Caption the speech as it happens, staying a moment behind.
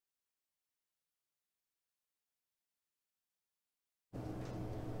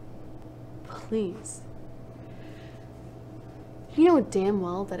please. You know damn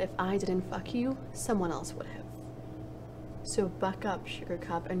well that if I didn't fuck you, someone else would have. So buck up, sugar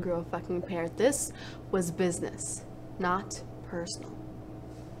cup, and grow a fucking pair. This was business, not personal.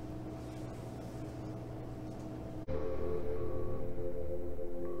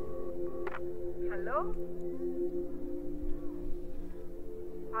 Hello?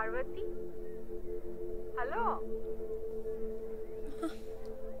 Parvati? Hello?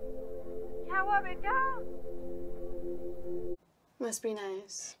 क्या हुआ बेटा? Must be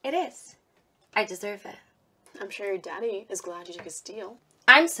nice. It is. I deserve it. I'm sure your daddy is glad you took his deal.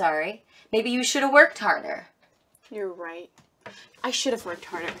 I'm sorry. Maybe you should have worked harder. You're right. I should have worked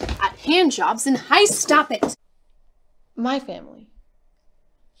harder at hand jobs in high school. Stop it. My family.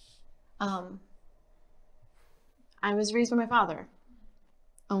 I was raised by my father.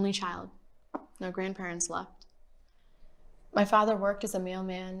 Only child. No grandparents left. My father worked as a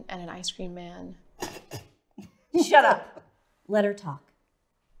mailman and an ice cream man. Shut up. Let her talk.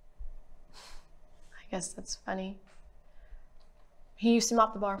 I guess that's funny. He used to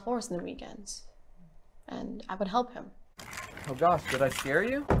mop the bar floors on the weekends, and I would help him. Oh gosh, did I scare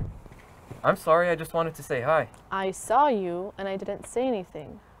you? I'm sorry, I just wanted to say hi. I saw you, and I didn't say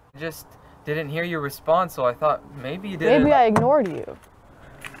anything. I just didn't hear your response, so I thought maybe you didn't. Maybe I ignored you.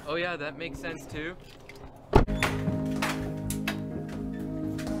 Oh yeah, that makes sense too.